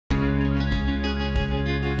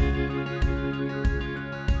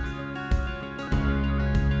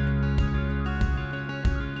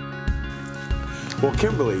Well,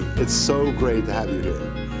 Kimberly, it's so great to have you here.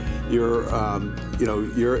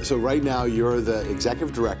 So right now you're the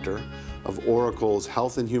executive director of Oracle's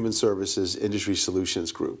Health and Human Services Industry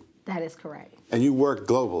Solutions Group. That is correct. And you work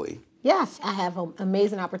globally. Yes, I have an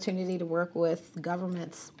amazing opportunity to work with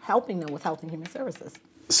governments, helping them with health and human services.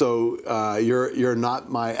 So you're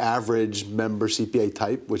not my average member CPA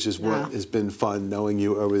type, which is what has been fun knowing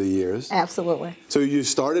you over the years. Absolutely. So you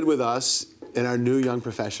started with us in our new Young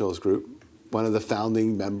Professionals group, one of the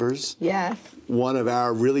founding members. Yes. One of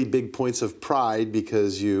our really big points of pride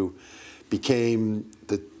because you became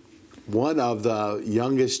one of the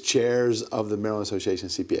youngest chairs of the Maryland Association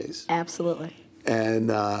of CPAs. Absolutely. And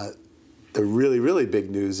the really, really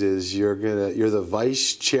big news is you're the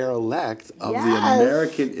vice chair-elect of the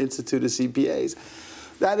American Institute of CPAs.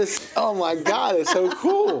 That is, oh my God, it's so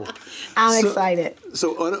cool. I'm excited.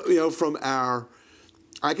 So, from I'll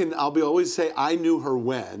always say I knew her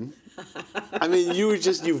when. I mean, you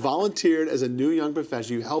volunteered as a new young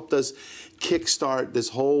professional. You helped us kickstart this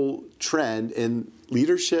whole trend in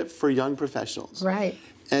leadership for young professionals. Right.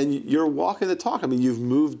 And you're walking the talk. I mean, you've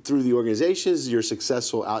moved through the organizations. You're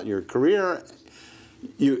successful out in your career.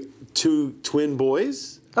 Two twin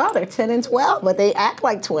boys. Oh, they're 10 and 12, but they act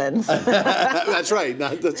like twins. That's right.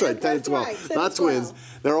 That's right. 10 and 12. Right, 10 Not and 12. twins.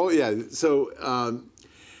 They're all,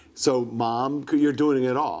 So, Mom, you're doing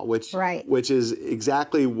it all, which is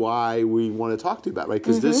exactly why we want to talk to you about, right?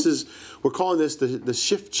 Because we're calling this the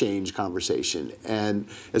shift change conversation. And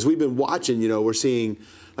as we've been watching, we're seeing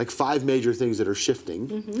like 5 major things that are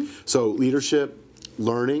shifting. So leadership,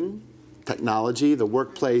 learning, technology, the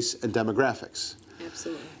workplace, and demographics.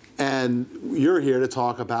 Absolutely. And you're here to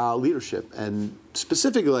talk about leadership and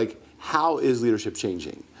specifically like how is leadership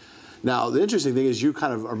changing? Now, the interesting thing is you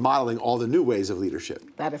kind of are modeling all the new ways of leadership.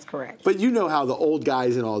 That is correct. But you know how the old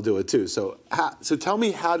guys and all do it too. So tell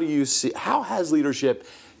me, how has leadership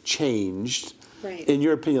changed in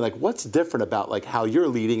your opinion? Like what's different about like how you're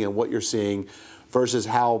leading and what you're seeing versus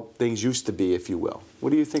how things used to be, if you will? What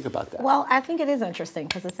do you think about that? Well, I think it is interesting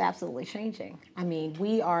because it's absolutely changing. I mean,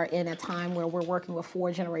 we are in a time where we're working with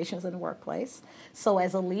 4 generations in the workplace. So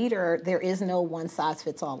as a leader, there is no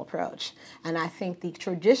one-size-fits-all approach. And I think the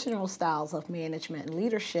traditional styles of management and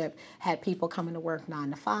leadership had people coming to work 9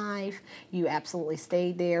 to 5. You absolutely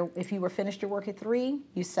stayed there. If you were finished your work at 3,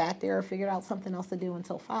 you sat there and figured out something else to do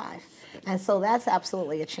until 5. And so that's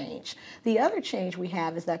absolutely a change. The other change we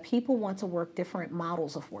have is that people want to work different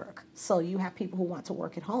models of work. So you have people who want to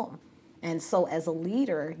work at home. And so as a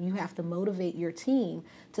leader, you have to motivate your team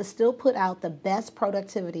to still put out the best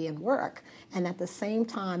productivity in work and at the same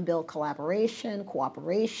time build collaboration,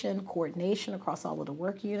 cooperation, coordination across all of the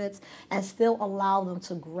work units and still allow them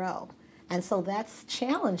to grow. And so that's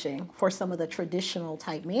challenging for some of the traditional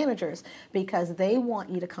type managers because they want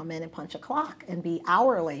you to come in and punch a clock and be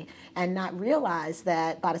hourly and not realize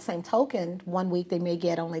that by the same token, one week they may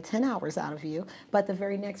get only 10 hours out of you, but the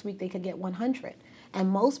very next week they could get 100. And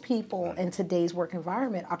most people in today's work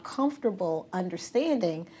environment are comfortable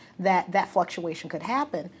understanding that that fluctuation could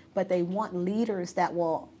happen, but they want leaders that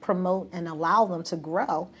will promote and allow them to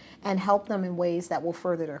grow and help them in ways that will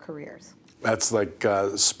further their careers. That's like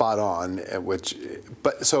spot on.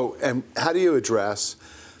 And how do you address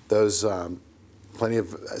those? Plenty of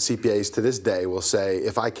CPAs to this day will say,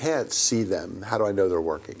 if I can't see them, how do I know they're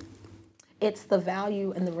working? It's the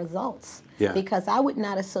value and the results. Yeah. Because I would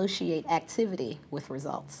not associate activity with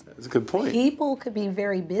results. That's a good point. People could be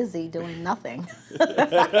very busy doing nothing. They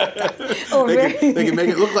can make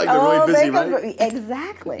it look like they're really busy, right?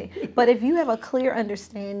 Exactly. But if you have a clear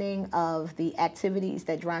understanding of the activities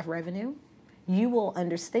that drive revenue, you will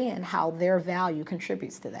understand how their value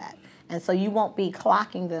contributes to that. And so you won't be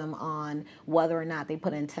clocking them on whether or not they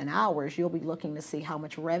put in 10 hours. You'll be looking to see how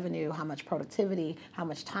much revenue, how much productivity, how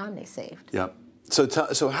much time they saved. Yep.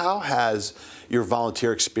 So how has your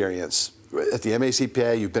volunteer experience at the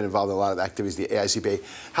MACPA, you've been involved in a lot of activities, the AICPA,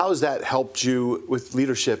 how has that helped you with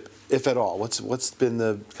leadership, if at all? What's been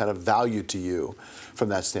the kind of value to you from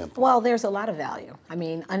that standpoint? Well, there's a lot of value. I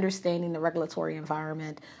mean, understanding the regulatory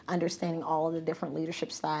environment, understanding all of the different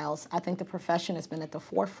leadership styles. I think the profession has been at the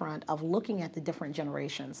forefront of looking at the different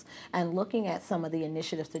generations and looking at some of the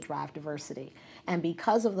initiatives to drive diversity. And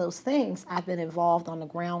because of those things, I've been involved on the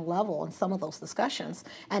ground level in some of those discussions,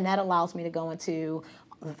 and that allows me to go into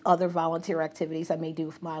other volunteer activities I may do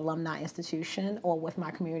with my alumni institution or with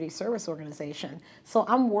my community service organization. So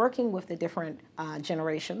I'm working with the different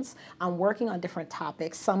generations. I'm working on different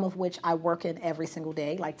topics, some of which I work in every single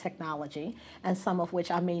day, like technology, and some of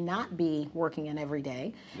which I may not be working in every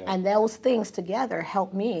day. Yeah. And those things together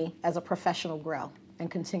help me as a professional grow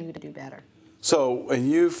and continue to do better. So when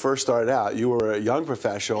you first started out, you were a young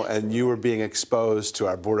professional and you were being exposed to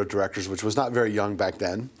our board of directors, which was not very young back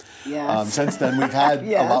then. Yes. Since then, we've had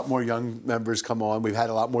a lot more young members come on. We've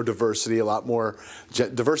had a lot more diversity, a lot more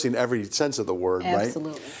diversity in every sense of the word, right?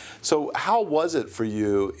 Absolutely. So how was it for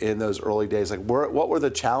you in those early days? Like, what were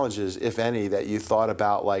the challenges, if any, that you thought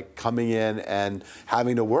about, like coming in and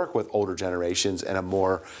having to work with older generations and a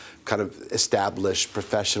more kind of established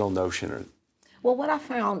professional notion? Well, what I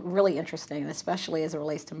found really interesting, especially as it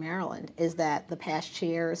relates to Maryland, is that the past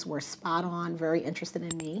chairs were spot on, very interested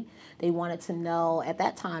in me. They wanted to know, at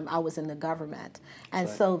that time, I was in the government. And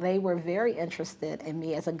so they were very interested in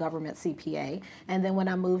me as a government CPA. And then when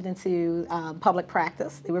I moved into public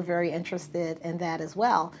practice, they were very interested in that as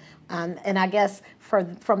well. And I guess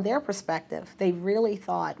from their perspective, they really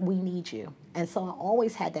thought, we need you. And so I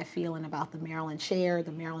always had that feeling about the Maryland chair,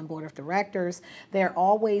 the Maryland Board of Directors. They're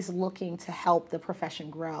always looking to help the profession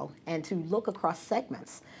grow and to look across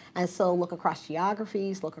segments. And so look across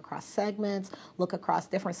geographies, look across segments, look across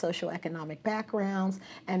different socioeconomic backgrounds,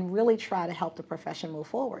 and really try to help the profession move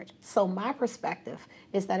forward. So my perspective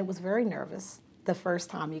is that it was very nervous the first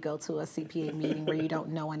time you go to a CPA meeting where you don't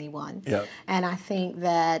know anyone. Yep. And I think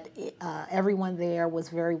that everyone there was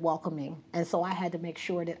very welcoming. And so I had to make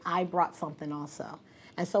sure that I brought something also.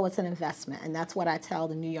 And so it's an investment. And that's what I tell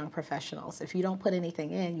the new young professionals. If you don't put anything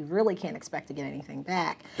in, you really can't expect to get anything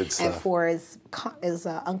back. And for as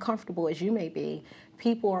uncomfortable as you may be,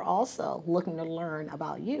 people are also looking to learn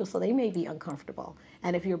about you. So they may be uncomfortable.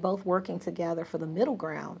 And if you're both working together for the middle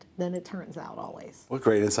ground, then it turns out always. What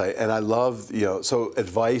great insight. And I love, so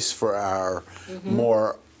advice for our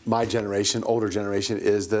my generation, older generation,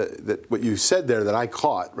 is that what you said there that I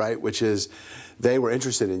caught, right, which is they were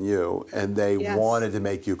interested in you and they wanted to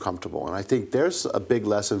make you comfortable. And I think there's a big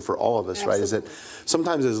lesson for all of us, right, is that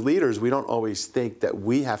sometimes as leaders, we don't always think that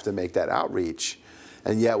we have to make that outreach.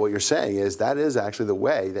 And yet what you're saying is that is actually the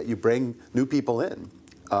way that you bring new people in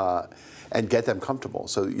and get them comfortable.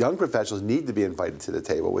 So young professionals need to be invited to the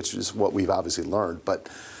table, which is what we've obviously learned. But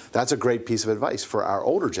that's a great piece of advice for our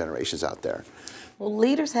older generations out there. Well,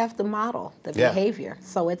 leaders have to model the behavior.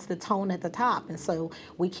 So it's the tone at the top. And so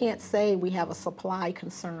we can't say we have a supply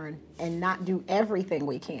concern and not do everything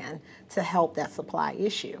we can to help that supply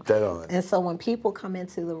issue. Dead on. And so when people come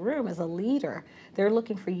into the room as a leader, they're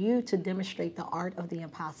looking for you to demonstrate the art of the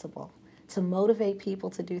impossible, to motivate people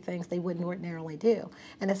to do things they wouldn't ordinarily do.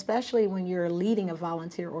 And especially when you're leading a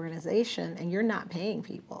volunteer organization and you're not paying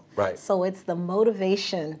people. Right. So it's the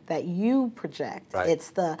motivation that you project. Right.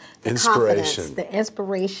 It's the inspiration, confidence, the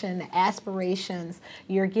inspiration, the aspirations.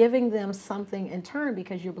 You're giving them something in turn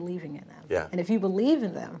because you're believing in them. Yeah. And if you believe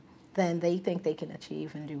in them, then they think they can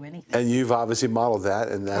achieve and do anything. And you've obviously modeled that,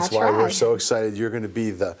 and that's why we're so excited. You're going to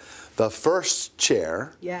be the first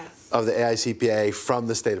chair of the AICPA from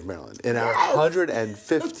the state of Maryland in our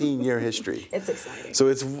 115-year history. It's exciting. So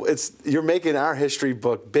it's you're making our history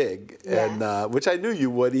book big, and which I knew you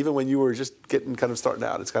would, even when you were just getting kind of starting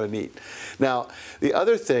out. It's kind of neat. Now, the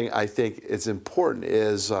other thing I think is important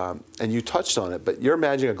is, and you touched on it, but you're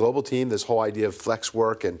managing a global team. This whole idea of flex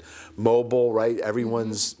work and mobile, right?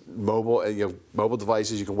 Everyone's mobile, mobile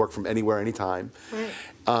devices. You can work from anywhere, anytime.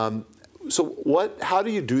 Right. So how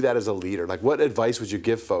do you do that as a leader? Like, what advice would you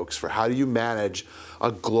give folks for how do you manage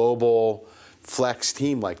a global flex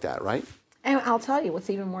team like that, right? And I'll tell you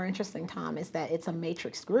what's even more interesting, Tom, is that it's a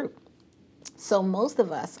matrix group. So most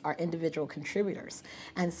of us are individual contributors.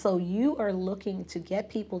 And so you are looking to get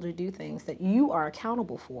people to do things that you are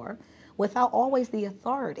accountable for without always the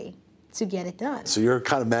authority to get it done. So you're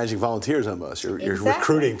kind of managing volunteers almost. You're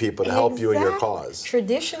recruiting people to help you in your cause.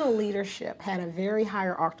 Traditional leadership had a very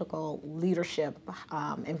hierarchical leadership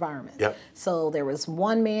environment. Yep. So there was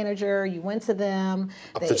one manager, you went to them.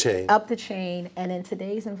 Up the chain. And in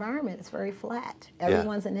today's environment, it's very flat.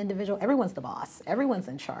 Everyone's an individual. Everyone's the boss. Everyone's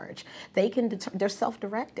in charge. They're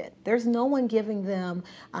self-directed. There's no one giving them,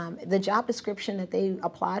 the job description that they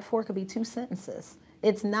applied for could be 2 sentences.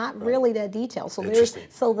 It's not really that detailed.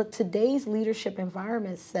 So today's leadership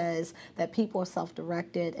environment says that people are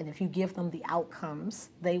self-directed, and if you give them the outcomes,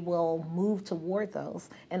 they will move toward those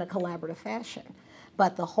in a collaborative fashion.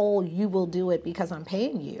 But the whole "you will do it because I'm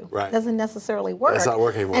paying you" doesn't necessarily work. That's not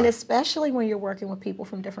working anymore. And especially when you're working with people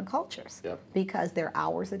from different cultures, Yep. because their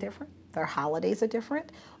hours are different, their holidays are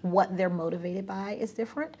different, what they're motivated by is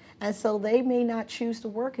different, and so they may not choose to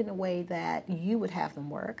work in the way that you would have them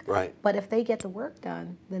work. Right. But if they get the work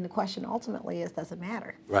done, then the question ultimately is, does it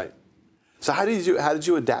matter? Right. So how did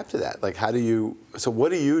you adapt to that? Like, so what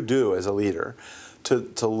do you do as a leader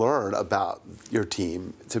to learn about your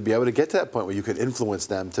team, to be able to get to that point where you can influence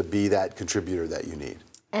them to be that contributor that you need?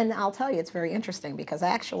 And I'll tell you, it's very interesting because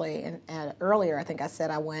actually, and earlier I think I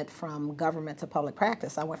said I went from government to public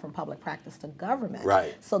practice. I went from public practice to government.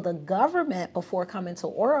 Right. So the government, before coming to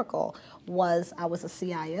Oracle, I was a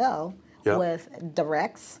CIO with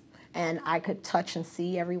directs, and I could touch and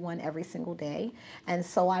see everyone every single day. And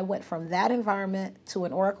so I went from that environment to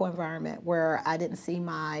an Oracle environment where I didn't see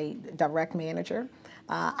my direct manager.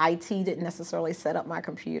 IT didn't necessarily set up my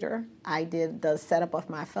computer. I did the setup of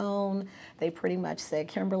my phone. They pretty much said,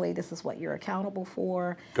 Kimberly, this is what you're accountable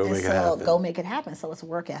for. Go make it happen. Go make it happen. So it's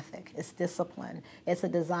work ethic, it's discipline, it's a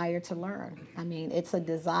desire to learn. I mean, it's a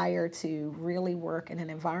desire to really work in an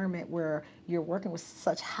environment where you're working with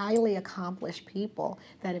such highly accomplished people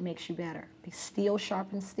that it makes you better. Steel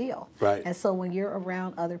sharpens steel. Right. And so when you're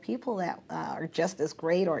around other people that are just as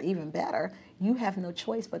great or even better, you have no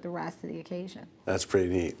choice but to rise to the occasion. That's pretty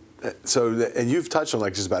neat. So, and you've touched on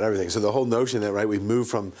like just about everything. So the whole notion that, right, we've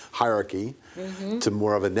moved from hierarchy to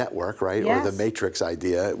more of a network, right, Yes. or the matrix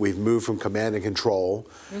idea. We've moved from command and control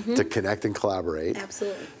to connect and collaborate.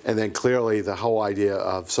 Absolutely. And then clearly the whole idea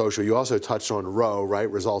of social. You also touched on ROW, right,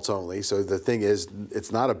 results only. So the thing is,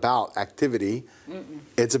 it's not about activity,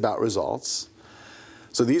 it's about results.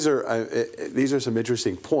 So these are some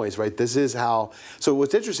interesting points, right? This is how, so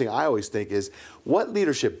what's interesting, I always think, is what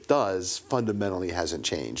leadership does fundamentally hasn't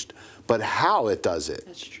changed, but how it does it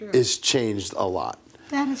is changed a lot.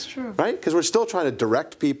 That is true. Right? Because we're still trying to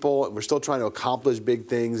direct people, and we're still trying to accomplish big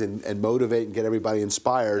things and motivate and get everybody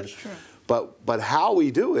inspired. That's true. But how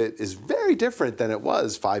we do it is very different than it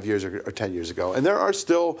was 5 years or 10 years ago. And there are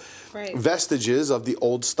still vestiges of the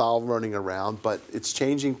old style running around, but it's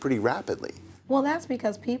changing pretty rapidly. Well, that's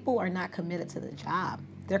because people are not committed to the job.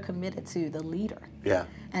 They're committed to the leader. Yeah.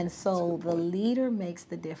 And so the leader makes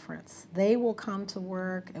the difference. They will come to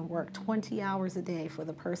work and work 20 hours a day for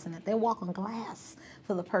the person that they walk on glass,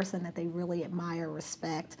 for the person that they really admire,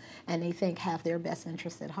 respect, and they think have their best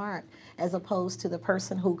interest at heart, as opposed to the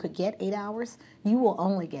person who could get 8 hours. You will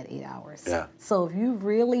only get 8 hours. Yeah. So if you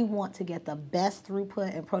really want to get the best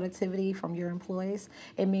throughput and productivity from your employees,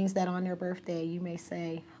 it means that on their birthday you may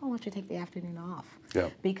say, "I want you to take the afternoon off." Yeah.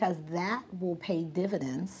 Because that will pay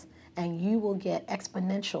dividends, and you will get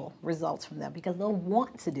exponential results from them because they'll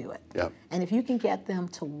want to do it. Yep. And if you can get them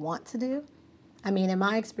to want to do, I mean, in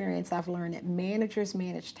my experience, I've learned that managers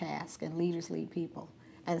manage tasks and leaders lead people.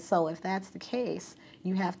 And so if that's the case,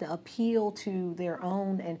 you have to appeal to their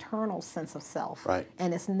own internal sense of self. Right.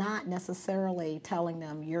 And it's not necessarily telling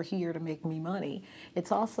them, you're here to make me money.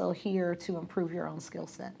 It's also here to improve your own skill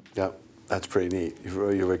set. Yep. That's pretty neat.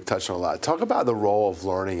 You've touched on a lot. Talk about the role of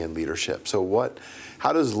learning in leadership. So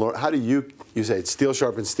how do you say it's steel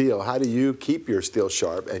sharpens steel, how do you keep your steel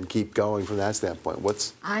sharp and keep going from that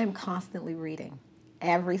standpoint? I am constantly reading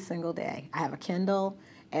every single day. I have a Kindle.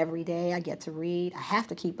 Every day I get to read. I have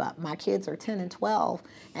to keep up. My kids are 10 and 12,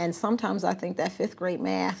 and sometimes I think that 5th grade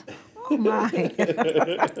math, oh my.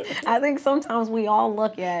 I think sometimes we all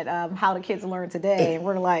look at how the kids learn today, and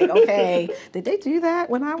we're like, okay, did they do that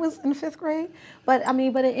when I was in 5th grade? But I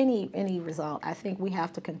mean, but at any result, I think we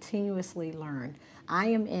have to continuously learn. I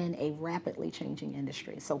am in a rapidly changing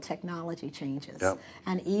industry, so technology changes. Yep.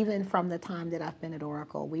 And even from the time that I've been at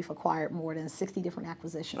Oracle, we've acquired more than 60 different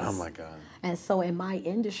acquisitions. Oh my God. And so in my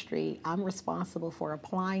industry, I'm responsible for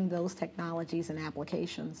applying those technologies and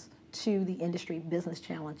applications to the industry business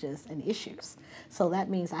challenges and issues. So that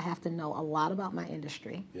means I have to know a lot about my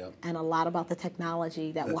industry and a lot about the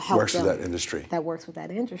technology that will help works with that industry. That works with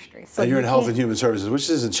that industry. So and you're in health and human services, which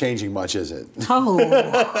isn't changing much, is it?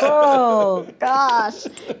 Oh gosh.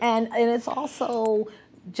 And it's also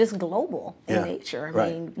just global in nature. I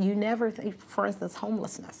mean, you never think, for instance,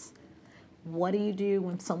 homelessness. What do you do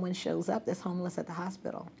when someone shows up that's homeless at the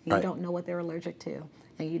hospital? You don't know what they're allergic to,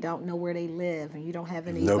 and you don't know where they live, and you don't have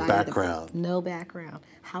any background. No background.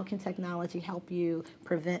 How can technology help you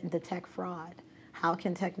prevent and detect fraud? How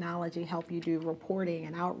can technology help you do reporting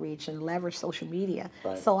and outreach and leverage social media?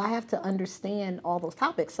 So I have to understand all those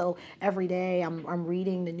topics. So every day I'm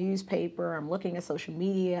reading the newspaper, I'm looking at social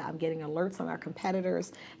media, I'm getting alerts on our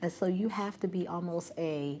competitors, and so you have to be almost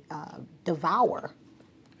a devourer.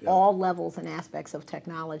 All levels and aspects of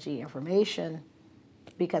technology information,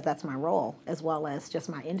 because that's my role, as well as just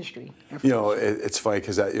my industry. You know, it's funny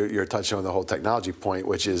because you're touching on the whole technology point,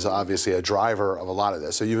 which is obviously a driver of a lot of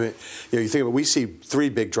this. So you think about, we see 3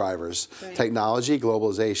 big drivers: technology,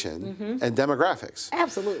 globalization, and demographics.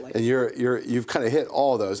 Absolutely. And you've kind of hit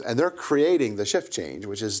all of those, and they're creating the shift change,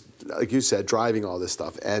 which is, like you said, driving all this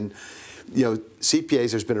stuff. And you know, CPAs.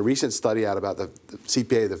 There's been a recent study out about the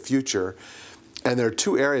CPA of the future. And there are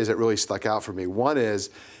two areas that really stuck out for me. One is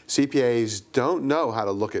CPAs don't know how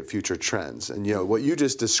to look at future trends. And you know, what you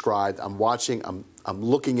just described, I'm watching, I'm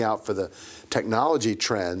looking out for the technology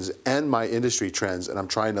trends and my industry trends, and I'm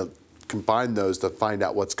trying to combine those to find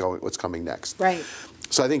out what's coming next. Right.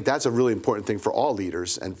 So I think that's a really important thing for all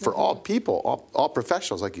leaders and for all people, all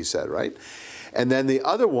professionals, like you said, right? And then the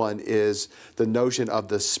other one is the notion of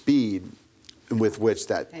the speed with which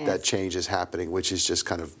that change is happening, which is just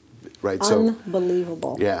kind of, right?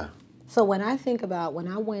 Unbelievable. So, yeah. So when I think about when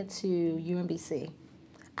I went to UMBC,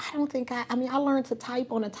 I don't think I learned to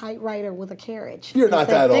type on a typewriter with a carriage. You're not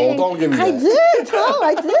that old, don't give me that. I did, Tom,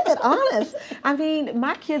 I did, honest. I mean,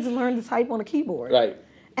 my kids learned to type on a keyboard. Right.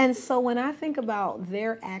 And so when I think about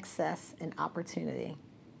their access and opportunity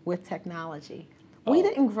with technology, we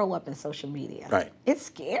didn't grow up in social media. Right. It's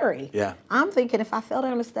scary. Yeah. I'm thinking if I fell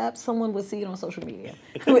down the steps, someone would see it on social media.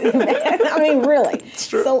 I mean, really. It's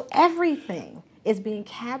true. So everything is being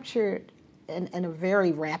captured in a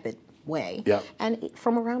very rapid way, and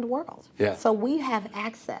from around the world. Yeah. So we have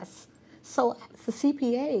access. So for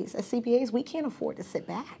CPAs, as CPAs, we can't afford to sit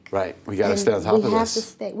back. Right. We got to stay on top of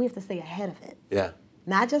this. We have to stay ahead of it. Yeah.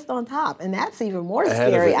 Not just on top, and that's even more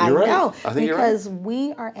Ahead scary. I know, I think because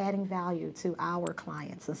we are adding value to our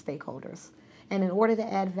clients and stakeholders. And in order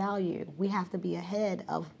to add value, we have to be ahead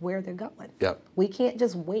of where they're going. Yep. We can't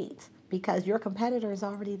just wait because your competitor is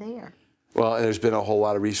already there. Well, and there's been a whole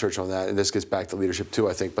lot of research on that, and this gets back to leadership too,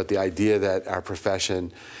 I think, but the idea that our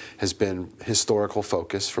profession has been historical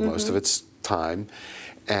focus for most of its time,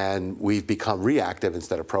 and we've become reactive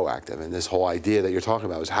instead of proactive. And this whole idea that you're talking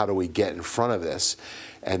about is how do we get in front of this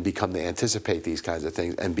and become to anticipate these kinds of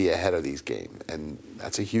things and be ahead of these game. And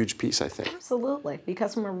that's a huge piece, I think. Absolutely,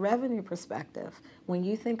 because from a revenue perspective, when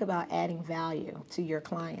you think about adding value to your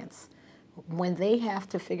clients, when they have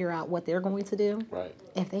to figure out what they're going to do,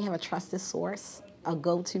 if they have a trusted source, a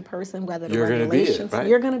go-to person, whether the regulations,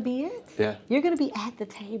 you're going to be it. Yeah. You're going to be at the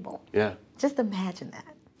table. Yeah. Just imagine that.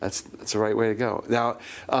 That's the right way to go. Now,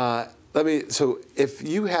 so if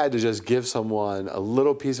you had to just give someone a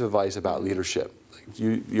little piece of advice about leadership, like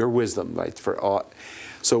your wisdom, right, for all,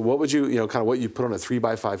 so what would you, kind of what you put on a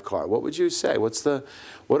 3x5 card, what would you say? What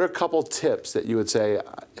are a couple tips that you would say,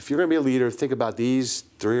 if you're going to be a leader, think about these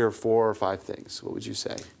 3 or 4 or 5 things? What would you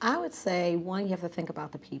say? I would say, one, you have to think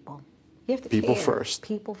about the people. You have to people care. first.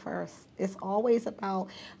 People first. It's always about,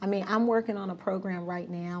 I'm working on a program right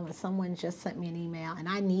now, and someone just sent me an email, and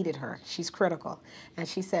I needed her. She's critical. And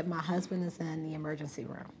she said, my husband is in the emergency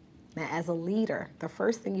room. Now, as a leader, the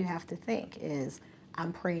first thing you have to think is,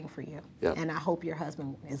 I'm praying for you, and I hope your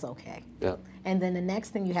husband is okay. And then the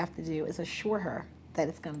next thing you have to do is assure her that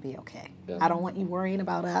it's going to be okay. I don't want you worrying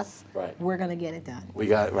about us. We're going to get it done. We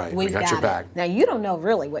got it right. We got your back. Now, you don't know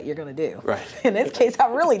really what you're going to do. In this case, I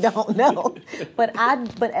really don't know. But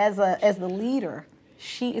as the leader,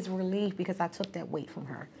 she is relieved because I took that weight from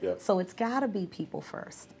her. So it's got to be people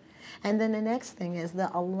first. And then the next thing is to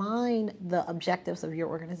align the objectives of your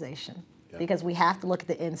organization. Because we have to look at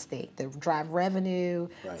the end state, to drive revenue,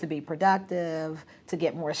 to be productive, to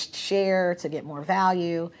get more share, to get more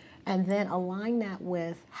value, and then align that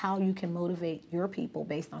with how you can motivate your people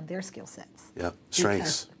based on their skill sets.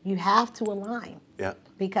 Strengths. Because you have to align.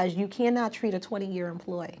 Because you cannot treat a 20-year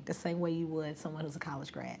employee the same way you would someone who's a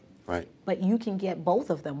college grad. But you can get both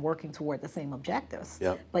of them working toward the same objectives,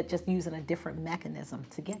 but just using a different mechanism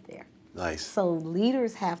to get there. Nice. So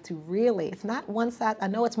leaders have to really, it's not one side, I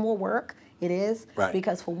know it's more work, it is,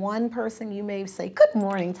 because for one person you may say, good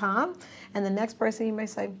morning, Tom, and the next person you may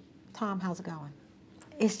say, Tom, how's it going?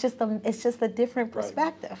 It's just a different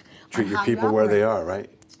perspective. Treat your people where they are, right?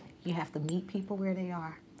 You have to meet people where they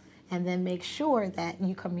are, and then make sure that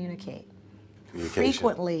you communicate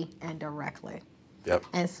frequently and directly.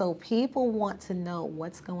 And so people want to know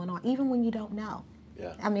what's going on, even when you don't know.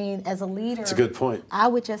 As a leader, that's a good point. I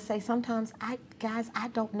would just say sometimes, I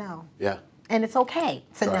don't know. And it's okay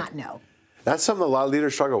to not know. That's something a lot of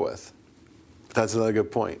leaders struggle with. But that's another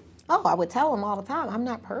good point. Oh, I would tell them all the time, I'm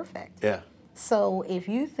not perfect. So if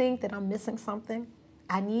you think that I'm missing something,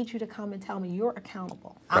 I need you to come and tell me you're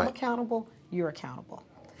accountable. I'm accountable, you're accountable.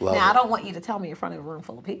 Now, I don't want you to tell me in front of a room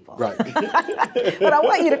full of people. But I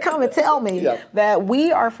want you to come and tell me that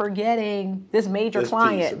we are forgetting this major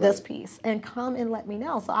client, this piece, and come and let me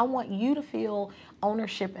know. So I want you to feel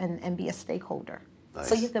ownership and be a stakeholder.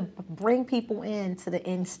 So you have to bring people into the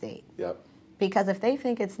end state. Because if they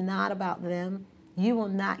think it's not about them, you will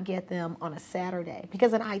not get them on a Saturday.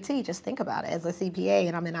 Because in IT, just think about it, as a CPA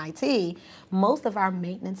and I'm in IT, most of our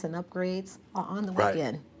maintenance and upgrades are on the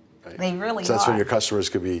weekend. They really So that's are. when your customers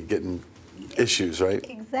could be getting issues, right?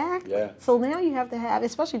 Exactly. Yeah. So now you have to have,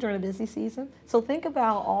 especially during a busy season, so think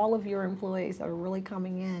about all of your employees that are really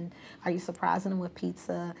coming in. Are you surprising them with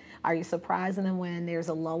pizza? Are you surprising them when there's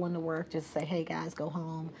a lull in the work? Just say, hey guys, go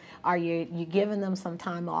home. Are you giving them some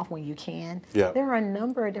time off when you can? Yeah. There are a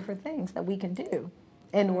number of different things that we can do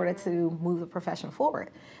in order to move the profession forward.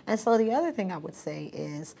 And so the other thing I would say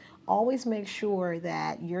is always make sure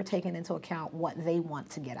that you're taking into account what they want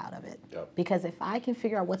to get out of it. Yep. Because if I can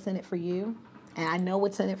figure out what's in it for you, and I know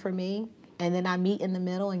what's in it for me, and then I meet in the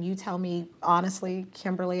middle and you tell me, honestly,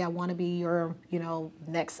 Kimberly, I want to be your,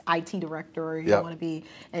 next IT director, or you want to be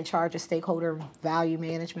in charge of stakeholder value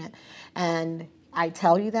management. And I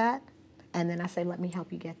tell you that, and then I say, let me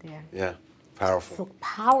help you get there. Yeah, powerful. So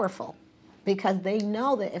powerful. Because they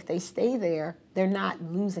know that if they stay there, they're not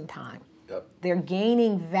losing time. Yep. They're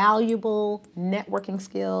gaining valuable networking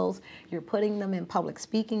skills. You're putting them in public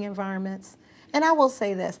speaking environments. And I will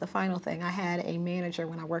say this, the final thing, I had a manager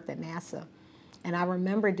when I worked at NASA, and I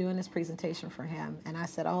remember doing this presentation for him, and I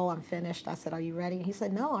said, oh, I'm finished. I said, are you ready? He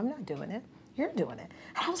said, no, I'm not doing it. You're doing it.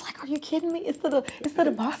 And I was like, are you kidding me? It's to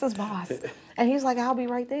the boss's boss. And he's like, I'll be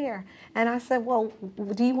right there. And I said, well,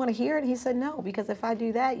 do you want to hear it? And he said, no, because if I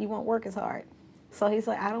do that, you won't work as hard. So he's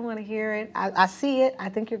like, I don't want to hear it. I see it. I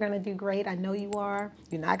think you're going to do great. I know you are.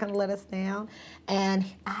 You're not going to let us down. And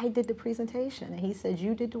I did the presentation. And he said,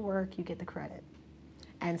 you did the work. You get the credit.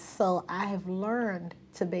 And so I have learned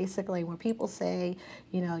to basically, when people say,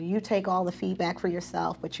 you take all the feedback for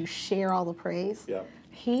yourself, but you share all the praise. Yeah.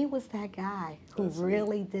 He was that guy who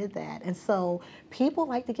really did that. And so people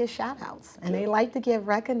like to get shout outs and they like to get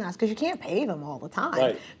recognized because you can't pay them all the time.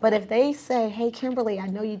 Right. But if they say, hey, Kimberly, I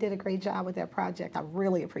know you did a great job with that project. I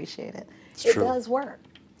really appreciate it. It's it true. does work.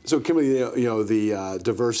 So Kimberly, the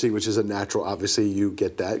diversity, which is a natural, obviously you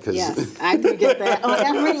get that. Yes, I do get that on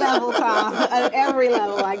every level, Tom. On every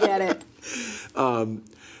level, I get it.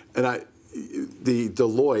 The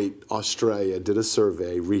Deloitte Australia did a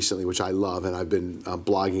survey recently, which I love, and I've been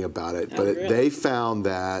blogging about it. But they found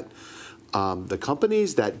that the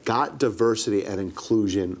companies that got diversity and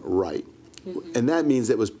inclusion right, and that means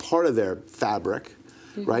it was part of their fabric,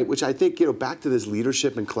 right? Which I think, back to this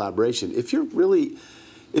leadership and collaboration. If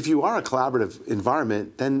you are a collaborative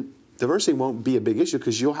environment, then diversity won't be a big issue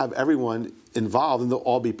because you'll have everyone involved and they'll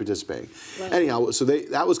all be participating. Right. Anyhow, so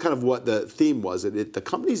that was kind of what the theme was. The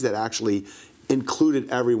companies that actually included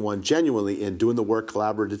everyone genuinely in doing the work,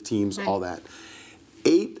 collaborative teams, all that,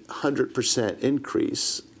 800%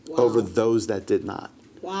 increase over those that did not.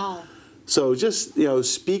 Wow. So just,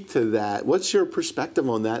 speak to that. What's your perspective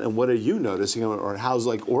on that, and what are you noticing, or how's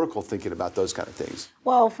Oracle thinking about those kind of things?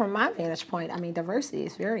 Well, from my vantage point, diversity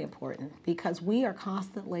is very important because we are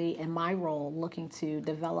constantly, in my role, looking to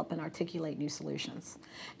develop and articulate new solutions.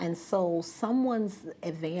 And so someone's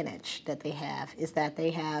advantage that they have is that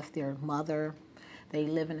they have their mother, they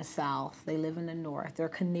live in the South, they live in the North, they're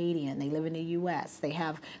Canadian, they live in the US, they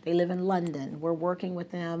live in London, we're working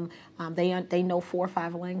with them, they know 4 or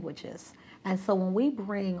 5 languages. And so when we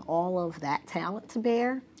bring all of that talent to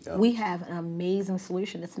bear, we have an amazing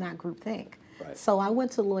solution. It's not groupthink. Right. So I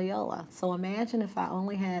went to Loyola. So imagine if I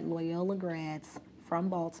only had Loyola grads from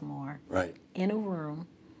Baltimore in a room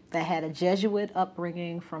that had a Jesuit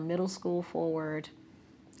upbringing from middle school forward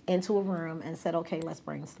into a room and said, okay, let's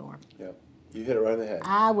brainstorm. Yep. You hit it right in the head.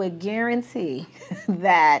 I would guarantee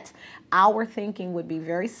that our thinking would be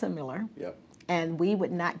very similar. Yep. And we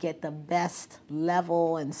would not get the best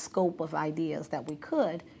level and scope of ideas that we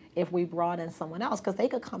could if we brought in someone else. Because they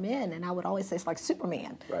could come in, and I would always say it's like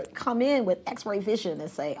Superman. Right. Come in with X-ray vision and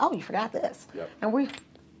say, oh, you forgot this. Yep. And we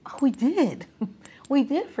did. We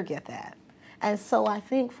did forget that. And so I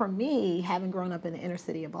think for me, having grown up in the inner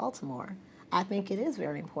city of Baltimore, I think it is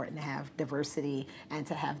very important to have diversity and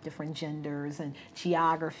to have different genders and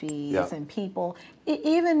geographies and people,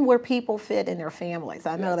 even where people fit in their families.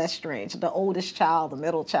 I know that's strange. The oldest child, the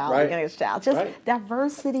middle child, the youngest child. Just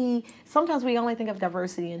diversity. Sometimes we only think of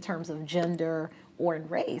diversity in terms of gender or in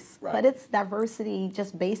race, but it's diversity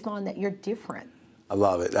just based on that you're different. I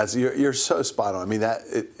love it. You're so spot on. I mean,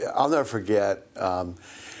 I'll never forget.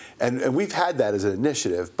 And we've had that as an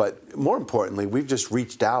initiative, but more importantly, we've just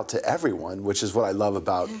reached out to everyone, which is what I love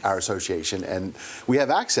about our association. And we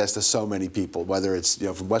have access to so many people, whether it's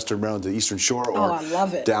from Western Maryland to the Eastern Shore, or I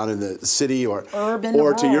love it. Down in the city, or urban,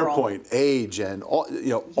 or to your point, age and all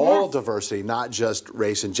all diversity, not just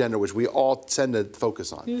race and gender, which we all tend to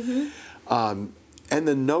focus on. And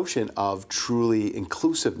the notion of truly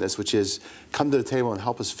inclusiveness, which is come to the table and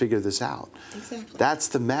help us figure this out. Exactly. That's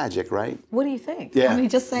the magic, right? What do you think? Yeah. I mean,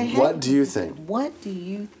 just say, hey. What do you think? What do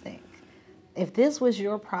you think? If this was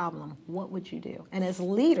your problem, what would you do? And as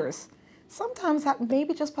leaders, sometimes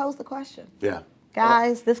maybe just pose the question. Yeah.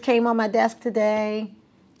 Guys, this came on my desk today.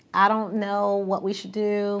 I don't know what we should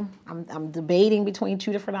do. I'm debating between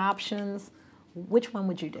two different options. Which one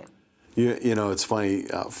would you do? You know, it's funny,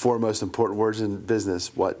 four most important words in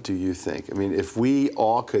business, what do you think? I mean, if we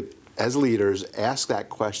all could, as leaders, ask that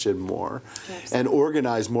question more and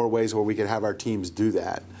organize more ways where we could have our teams do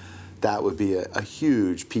that, that would be a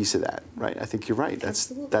huge piece of that, right? I think you're right.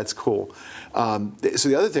 That's cool. So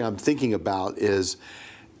the other thing I'm thinking about is,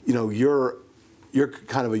 you know, you're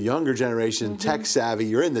kind of a younger generation, tech savvy.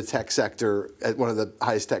 You're in the tech sector at one of the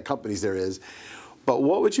highest tech companies there is. But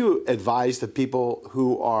what would you advise the people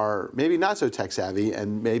who are maybe not so tech savvy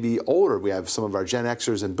and maybe older? We have some of our Gen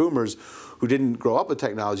Xers and Boomers who didn't grow up with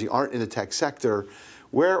technology, aren't in the tech sector.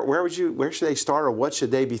 Where should they start, or what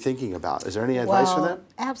should they be thinking about? Is there any advice for them?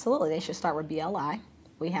 Absolutely, they should start with BLI.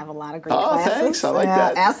 We have a lot of great classes. Thanks. I like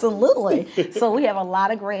that. Absolutely. So we have a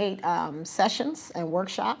lot of great sessions and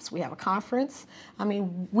workshops. We have a conference. I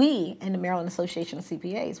mean, we in the Maryland Association of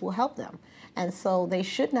CPAs will help them. And so they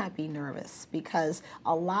should not be nervous, because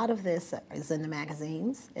a lot of this is in the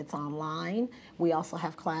magazines. It's online. We also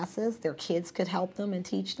have classes. Their kids could help them and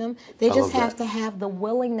teach them. They just have to have the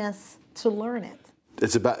willingness to learn it.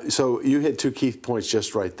 It's about, so you hit two key points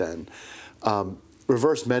just right then.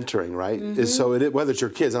 Reverse mentoring, right? Is so whether it's your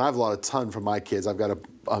kids, and I have a ton from my kids. I've got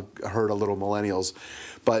a herd of little millennials,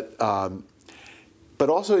 but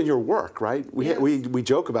also in your work, right? We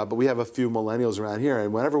joke about, but we have a few millennials around here,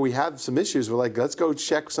 and whenever we have some issues, we're like, let's go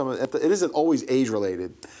check some. It isn't always age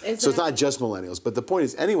related, so it's not just millennials. But the point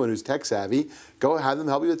is, anyone who's tech savvy, go have them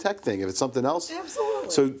help you with the tech thing. If it's something else,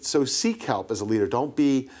 absolutely. So seek help as a leader. Don't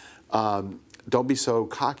be so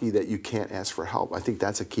cocky that you can't ask for help. I think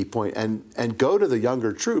that's a key point. And go to the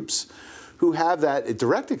younger troops who have that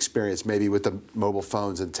direct experience maybe with the mobile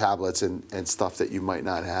phones and tablets and stuff that you might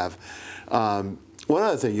not have. One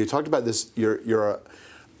other thing, you talked about this, you're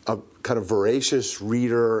a kind of voracious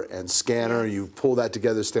reader and scanner. You pull that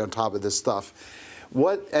together, stay on top of this stuff.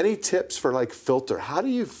 Any tips for like filter? How do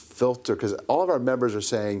you filter? Because all of our members are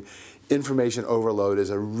saying information overload is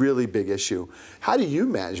a really big issue. How do you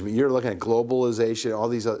manage? I mean, you're looking at globalization, all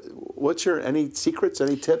these. What's any secrets,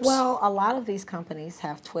 any tips? Well, a lot of these companies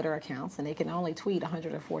have Twitter accounts, and they can only tweet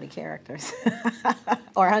 140 characters.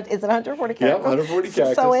 Or is it 140 characters? Yeah, 140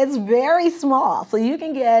 characters. So it's very small. So you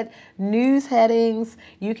can get news headings.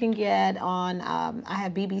 You can get on, I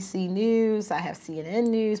have BBC News, I have CNN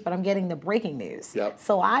News, but I'm getting the breaking news. Yep.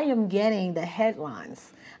 So I am getting the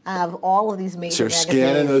headlines of all of these major So you're magazines.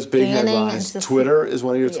 scanning those big headlines. Twitter is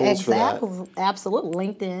one of your tools for that? Absolutely.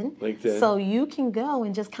 LinkedIn. So you can go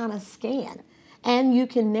and just kind of scan. And you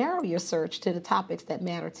can narrow your search to the topics that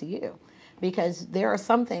matter to you. Because there are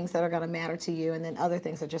some things that are going to matter to you, and then other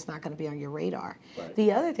things are just not going to be on your radar. Right.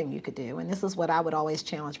 The other thing you could do, and this is what I would always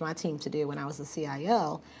challenge my team to do when I was a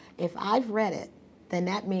CIO, if I've read it, then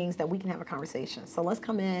that means that we can have a conversation. So let's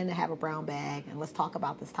come in and have a brown bag, and let's talk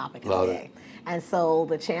about this topic today. And so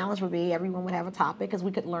the challenge would be everyone would have a topic, because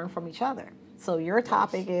we could learn from each other. So your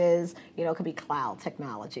topic is, it could be cloud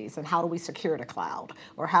technologies, and how do we secure the cloud?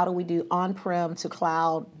 Or how do we do on-prem to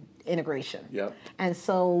cloud integration? Yep. And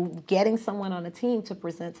so getting someone on a team to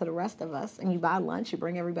present to the rest of us, and you buy lunch, you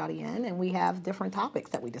bring everybody in, and we have different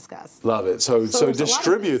topics that we discuss. Love it. So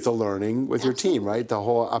distribute the learning with your team, right? The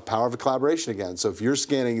whole power of collaboration again. So if you're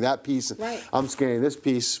scanning that piece, I'm scanning this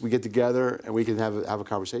piece, we get together and we can have a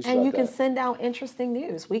conversation about that. And you can send out interesting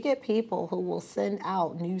news. We get people who will send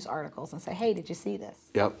out news articles and say, hey, did you see this?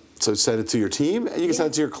 Yep. So send it to your team, and you can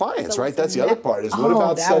send it to your clients, right? That's the other part, is what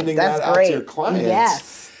about sending that out to your clients?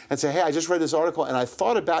 Yes. And say, hey, I just read this article and I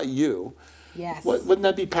thought about you. Yes. Wouldn't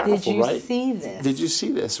that be powerful, right? Did you see this? Did you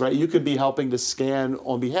see this, right? You could be helping to scan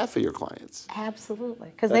on behalf of your clients. Absolutely.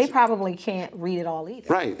 Because they probably can't read it all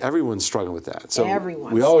either. Right. Everyone's struggling with that. So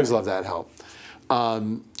Everyone's we always love that help.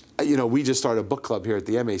 We just started a book club here at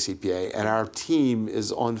the MACPA, and our team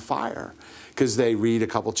is on fire because they read a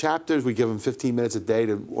couple chapters. We give them 15 minutes a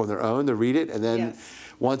day on their own to read it, and then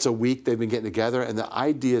once a week they've been getting together, and the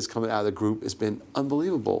ideas coming out of the group has been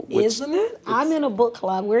unbelievable. Isn't it? I'm in a book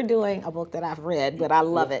club. We're doing a book that I've read, but I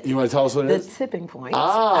love it. You want to tell us what it is? The Tipping Point.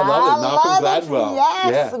 I love it. Malcolm Gladwell.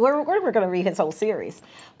 Yes. Yeah. We're going to read his whole series.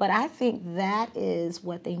 But I think that is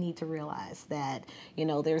what they need to realize, that,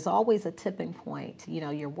 there's always a tipping point.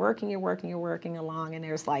 You're working along, and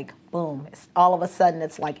there's like, boom, all of a sudden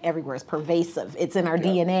it's like everywhere. It's pervasive. It's in our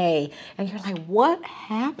DNA. And you're like, what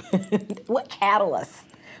happened? What catalyst?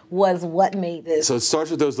 was what made this. So it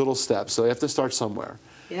starts with those little steps. So you have to start somewhere.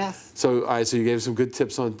 Yes. So, all right, so you gave some good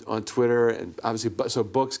tips on Twitter, and obviously, so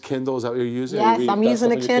books, Kindle, is that what you're using? Yes, I'm using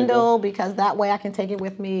the Kindle because that way I can take it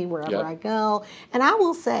with me wherever I go. And I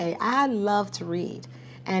will say, I love to read.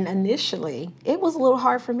 And initially, it was a little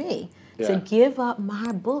hard for me to give up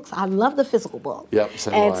my books. I love the physical book. Yep,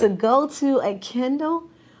 same and way. to go to a Kindle,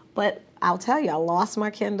 but I'll tell you, I lost my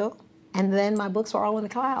Kindle. And then my books were all in the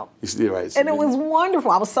cloud. You're right. And it was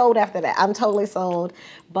wonderful. I was sold after that. I'm totally sold.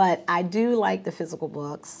 But I do like the physical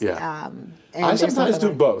books. Yeah. And I sometimes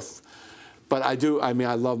do both. But I do, I mean,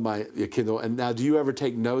 I love my Kindle. And now, do you ever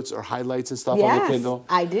take notes or highlights and stuff on your Kindle?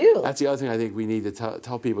 Yes, I do. That's the other thing I think we need to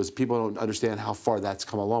tell people is people don't understand how far that's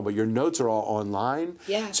come along. But your notes are all online.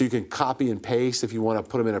 Yeah. So you can copy and paste if you want to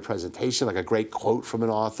put them in a presentation, like a great quote from an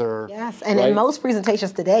author. Yes, and in most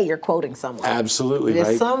presentations today, you're quoting someone. Absolutely,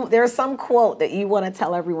 There's some quote that you want to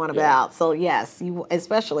tell everyone about. So yes, you,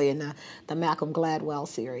 especially in the Malcolm Gladwell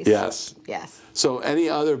series. Yes. Yes. So any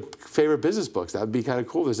other favorite business books? That would be kind of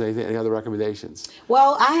cool if there's any other recommendations.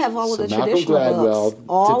 Well, I have all of the traditional books.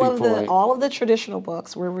 Point. All of the traditional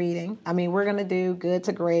books we're reading. I mean, we're going to do Good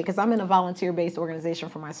to Great because I'm in a volunteer-based organization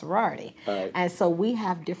for my sorority. Right. And so we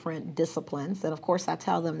have different disciplines. And of course, I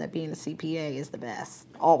tell them that being a CPA is the best,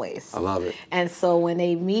 always. I love it. And so when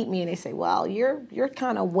they meet me and they say, well, you're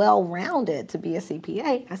kind of well-rounded to be a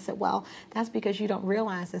CPA, I said, well, that's because you don't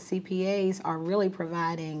realize that CPAs are really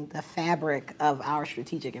providing the fabric of our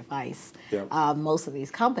strategic advice. Yep. Most of these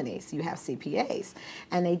companies, you have CPAs.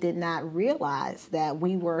 And they did not realize that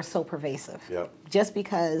we were so pervasive. Yep. Just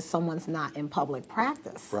because someone's not in public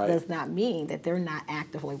practice does not mean that they're not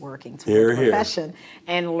actively working toward the profession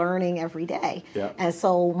and learning every day. Yep. And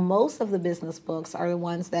so most of the business books are the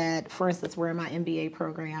ones that, for instance, we're in my MBA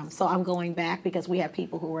program. So I'm going back because we have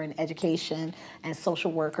people who are in education and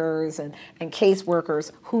social workers and case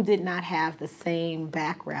workers who did not have the same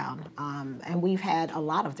background. And we've had a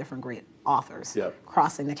lot of different great authors. Yep.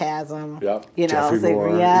 Crossing the Chasm. Yep. You know, Jeffrey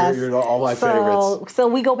Moore. Yes. You're all my favorites. So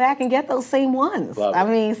we go back and get those same ones. Love I it.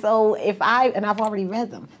 mean, so I've already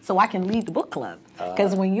read them, so I can lead the book club.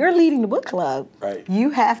 Because when you're leading the book club,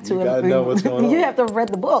 you have to know what's going on. You have to have read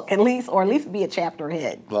the book at least be a chapter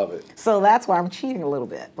ahead. Love it. So that's why I'm cheating a little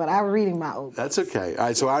bit, but I'm reading my own. That's okay. All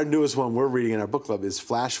right, so our newest one we're reading in our book club is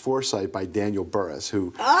Flash Foresight by Daniel Burrus,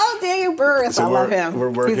 who... Oh, Daniel Burrus, I love him.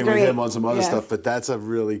 We're working with him on some other stuff, but that's a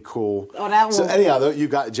really cool... Oh, that one. So anyhow, you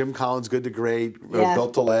got Jim Collins' Good to Great,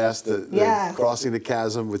 Built to Last, the Crossing the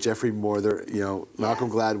Chasm with Jeffrey Moore,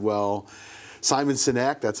 Malcolm Gladwell. Simon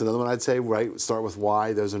Sinek, that's another one I'd say, right? Start with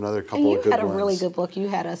Why. There's another couple of good ones. And you had a really good book you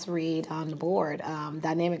had us read on the board,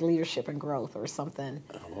 Dynamic Leadership and Growth or something.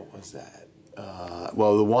 What was that?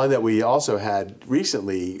 Well, the one that we also had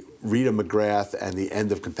recently, Rita McGrath and the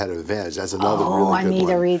End of Competitive Advantage. That's another really good one. I need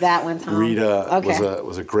to read that one, Tom. Rita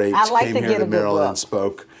was a great, came here to Maryland and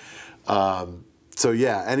spoke. So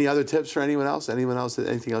yeah, any other tips for anyone else? Anything else you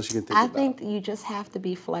can think about? I think that you just have to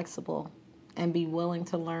be flexible and be willing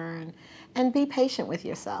to learn and be patient with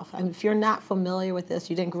yourself. And if you're not familiar with this,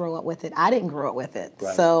 you didn't grow up with it. I didn't grow up with it.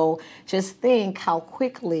 Right. So just think how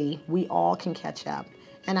quickly we all can catch up.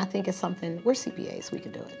 And I think it's something, we're CPAs, we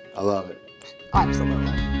can do it. I love it.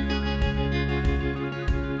 Absolutely.